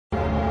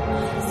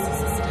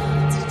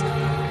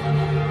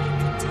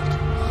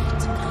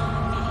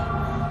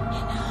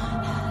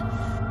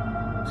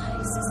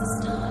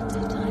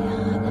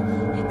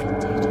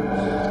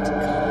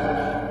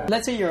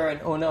Let's say you're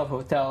an owner of a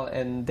hotel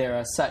and there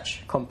are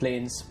such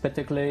complaints,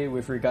 particularly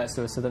with regards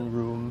to a certain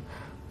room.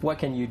 What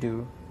can you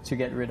do to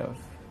get rid of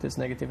this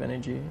negative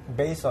energy?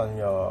 Based on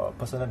your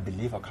personal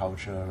belief or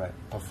culture, right,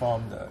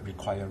 perform the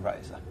required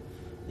rites.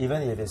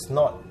 Even if it's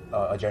not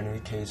a genuine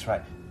case,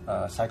 right,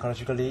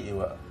 psychologically it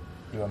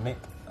will make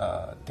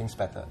things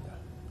better. Yeah.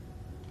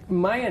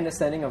 My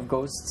understanding of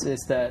ghosts is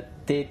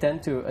that they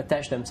tend to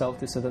attach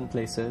themselves to certain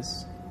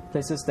places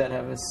that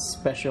have a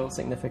special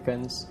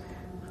significance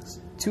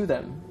to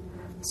them.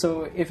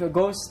 So if a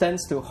ghost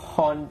tends to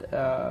haunt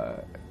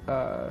a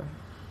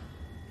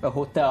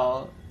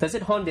hotel, does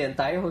it haunt the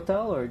entire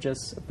hotel or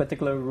just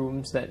particular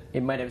rooms that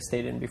it might have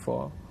stayed in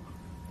before?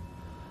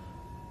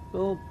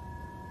 Well,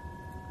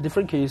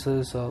 different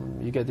cases,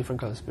 you get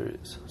different kind of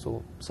spirits.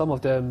 So some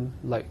of them,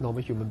 like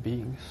normal human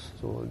beings,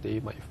 so they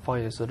might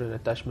find a certain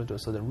attachment to a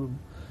certain room.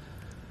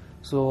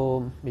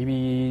 So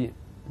maybe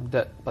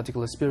that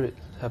particular spirit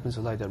happens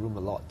to like that room a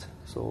lot.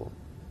 So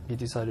he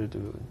decided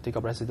to take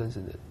up residence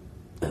in it.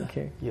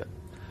 Okay. Yeah.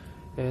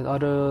 And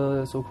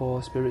other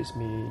so-called spirits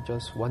may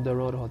just wander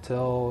around the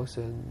hotels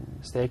and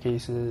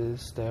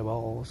staircases,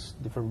 stairwells,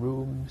 different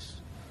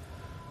rooms.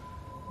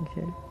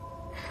 Okay.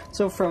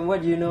 So from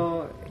what you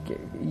know,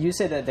 you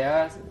said that there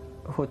are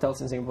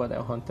hotels in Singapore that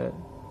are haunted,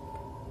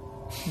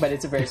 but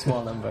it's a very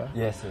small number.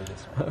 Yes, it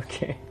is.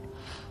 Okay.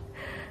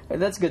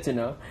 That's good to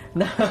know.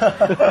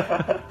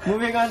 Now,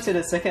 moving on to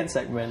the second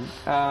segment,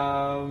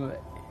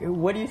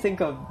 what do you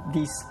think of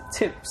these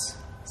tips,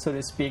 so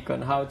to speak,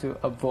 on how to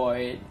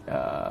avoid,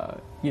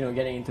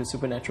 getting into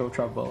supernatural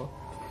trouble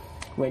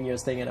when you're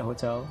staying at a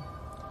hotel?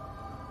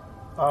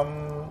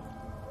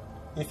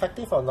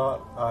 Effective or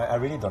not, I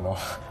really don't know.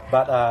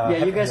 But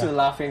you guys were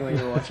laughing when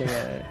you were watching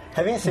it.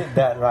 Having said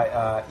that,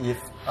 right, if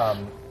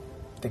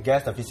the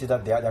guests, the visitor,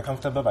 they're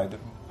comfortable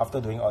after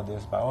doing all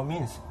this, by all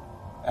means,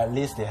 at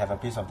least they have a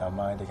peace of their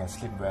mind, they can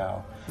sleep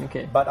well.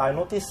 Okay. But I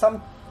noticed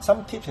some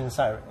tips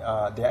inside,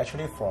 they're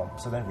actually from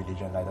certain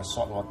religion, like the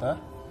salt water,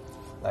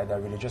 like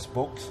the religious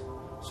books.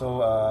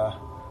 So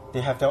they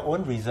have their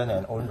own reason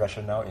and own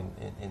rationale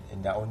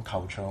in their own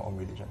culture, own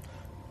religion.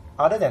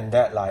 Other than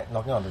that, like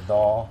knocking on the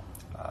door,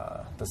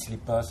 the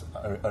sleepers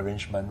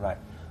arrangement, right?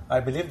 I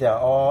believe they are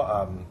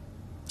all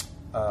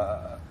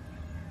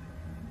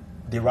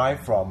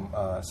derived from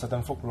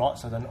certain folklore,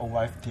 certain old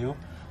wife tale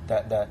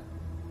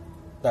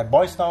that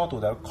boils down to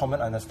the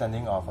common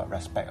understanding of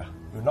respect.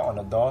 You knock on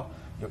the door,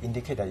 you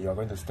indicate that you are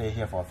going to stay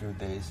here for a few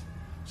days.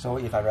 So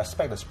if I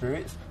respect the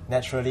spirits,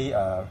 naturally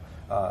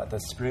the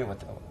spirit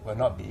will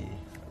not be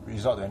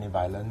resort to any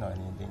violence or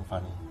anything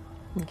funny.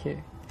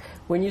 Okay.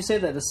 When you say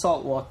that the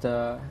salt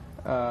water,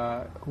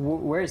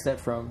 where is that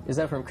from? Is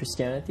that from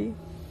Christianity?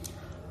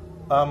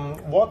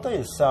 Water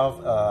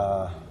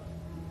itself,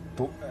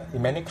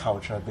 in many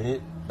cultures, be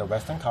it the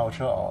Western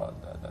culture or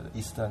the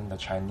Eastern, the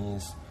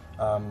Chinese,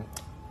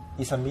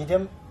 is a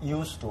medium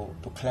used to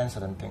cleanse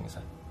certain things.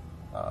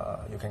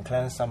 You can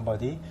cleanse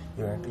somebody,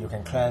 you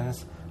can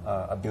cleanse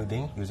a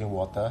building using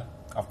water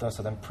after a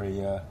certain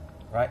prayer,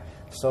 right?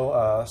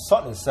 So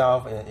salt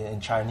itself in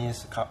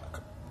Chinese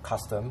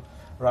custom,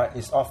 right,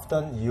 is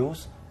often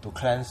used to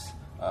cleanse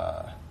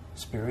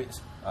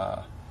spirits,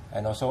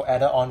 and also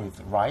added on with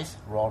rice,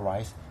 raw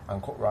rice,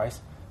 uncooked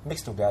rice,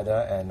 mixed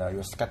together, and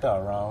you scatter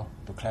around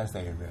to cleanse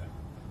the area.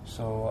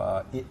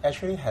 So it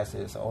actually has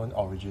its own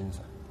origins.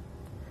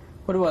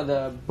 What about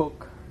the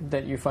book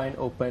that you find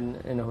open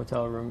in a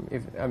hotel room?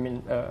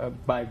 A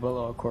Bible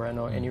or a Quran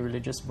or any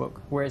religious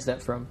book. Where is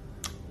that from?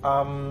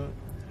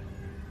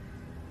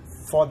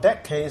 For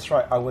that case,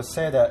 right, I would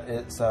say that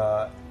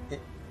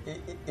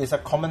it's a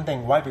common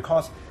thing. Why?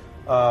 Because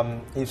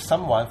if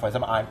someone, for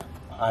example,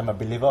 I'm a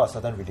believer of a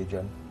certain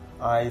religion,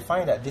 I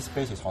find that this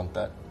place is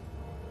haunted,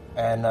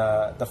 and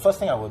the first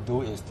thing I would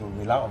do is to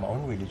rely on my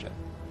own religion.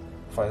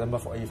 For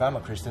example, if I'm a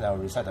Christian, I will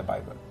recite the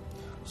Bible.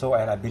 So,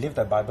 and I believe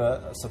the Bible,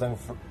 certain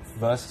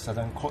verse,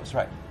 certain quotes,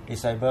 right,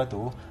 is able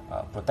to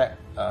protect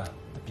the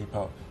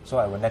people. So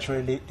I will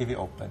naturally leave it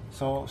open.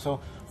 So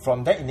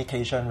from that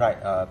indication,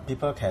 right,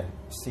 people can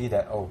see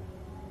that,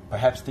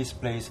 perhaps this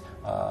place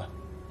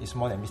is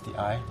more than meets the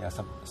eye. There are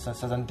some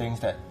certain things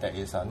that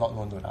is not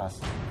known to us.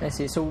 I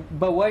see. So,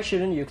 but why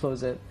shouldn't you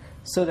close it?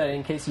 So that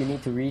in case you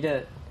need to read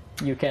it,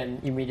 you can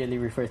immediately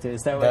refer to it.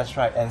 Is that what? That's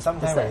right. And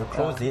sometimes when you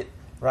close it,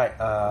 right,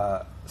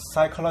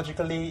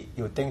 psychologically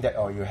you think that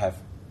you have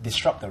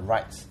disrupt the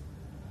rites,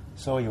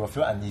 so you will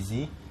feel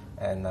uneasy,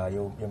 and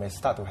you may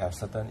start to have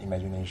certain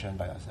imagination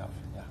by yourself.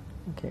 Yeah.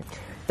 Okay.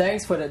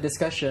 Thanks for that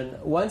discussion.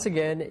 Once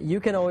again, you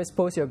can always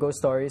post your ghost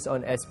stories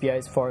on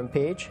SPI's forum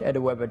page at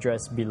the web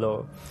address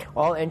below.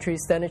 All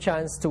entries stand a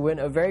chance to win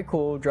a very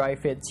cool dry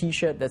fit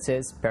t-shirt that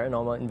says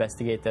Paranormal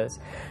Investigators,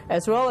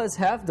 as well as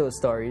have those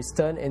stories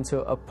turned into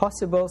a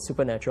possible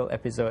supernatural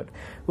episode.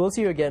 We'll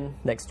see you again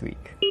next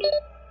week.